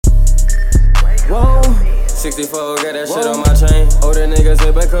Whoa. 64, got that shit on my chain. Older niggas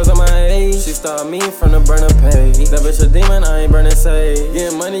hit because of my age. She started me from the burner page. That bitch a demon, I ain't burning sage.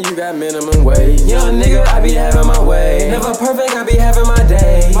 Getting money, you got minimum wage. Young nigga, I be having my way. Never perfect, I be having my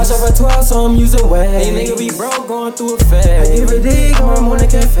day. Watch out for 12, so I'm using way. These niggas be broke, going through a phase. I give a dig, I'm on the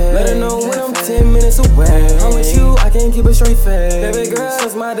cafe. Let her know when I'm 10 minutes away. I'm with you, I can't keep a straight face. Baby girl,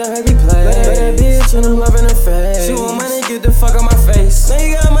 it's my damn heavy play. Bad bitch, and I'm loving her face. She want money, get the fuck on my face. Now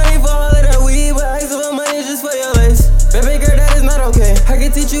you got money for all of that weed, but I ask for money just for your lace. Baby girl, that is not okay. I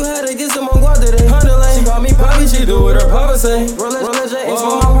can teach you how to get some on guard today. She call me Poppy, she do what her papa say. Roll that J,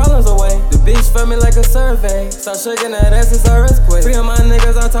 smoke my problems away. The bitch felt me like a survey. Start shaking that ass, it's a earthquake. Free of my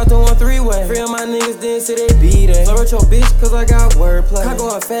niggas, I talk to on three-way. Free of my niggas, didn't see they beat it. Flirt your bitch, cause I got wordplay. I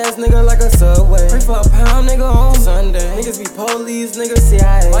go a fast nigga like a subway. Free for a pound, nigga, on Sunday. Niggas be police, niggas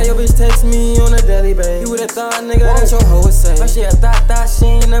CIA. Why your bitch text me on a daily basis? You would've thought, nigga, that your hoe would say. Like she a thought, she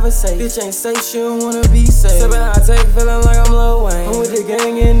ain't never say. Bitch ain't say she don't wanna be safe. Sippin' hot take, feeling like I'm Lil Wayne. I'm with the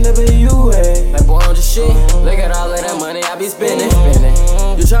gang in WA. Like boy, I'm just shit. Look at all of that money I be spending.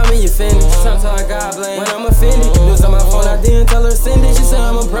 You try me, you finish. Sometimes I got blame when I'm offended. News on my phone, I didn't tell her send it. She said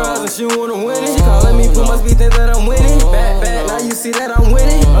I'm a prize and she wanna win it. She calling me poo, must be think that I'm winning. Back, now you see that I'm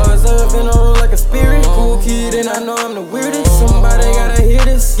winning. Observe in a room like a spirit. Cool kid and I know I'm the weirdest. Somebody gotta hear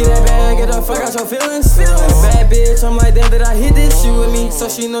this. Get that bag, get the fuck out your feelings. Bad bitch, I'm like damn that I hit this. She with me, so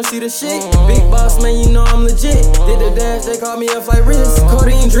she know she the shit. Big boss man, you know I'm legit. Did the dash, they call me a flight risk.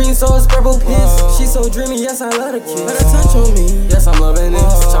 Codeine dream, so it's purple piss. She so dreamy, yes I love the kiss. Let her touch on me, yes I'm loving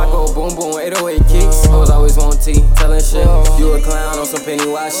this. Choco boom boom, 808 kicks. Hoes always want tea, telling shit. You a clown on some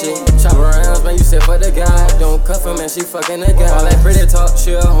Pennywise shit. Chop around, man, you sit for the guy. Don't cuff her, man, she fucking the guy. All that pretty talk,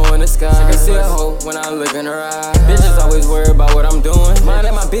 she a hoe in the sky. She can see a hoe when I look in her eye. Bitches always worry about what I'm doing.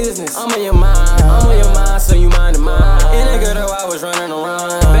 Minding my business, I'm on your mind. I'm on your mind, so you mindin' mine. In a good I was running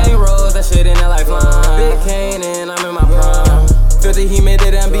around. Bang rolls, that shit in that lifeline. Big Kane and I'm in my prime. 50, he made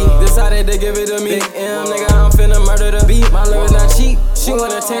it and beat. Decided to give it to me. Big M, nigga, I'm finna murder the beat. My love is not cheap. She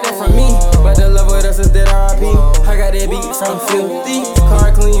wanna take that from me, but the love with us is dead R.I.P. I got that beat from filthy.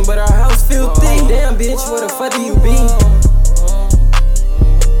 Car clean, but our house filthy. Damn, bitch, where the fuck do you be?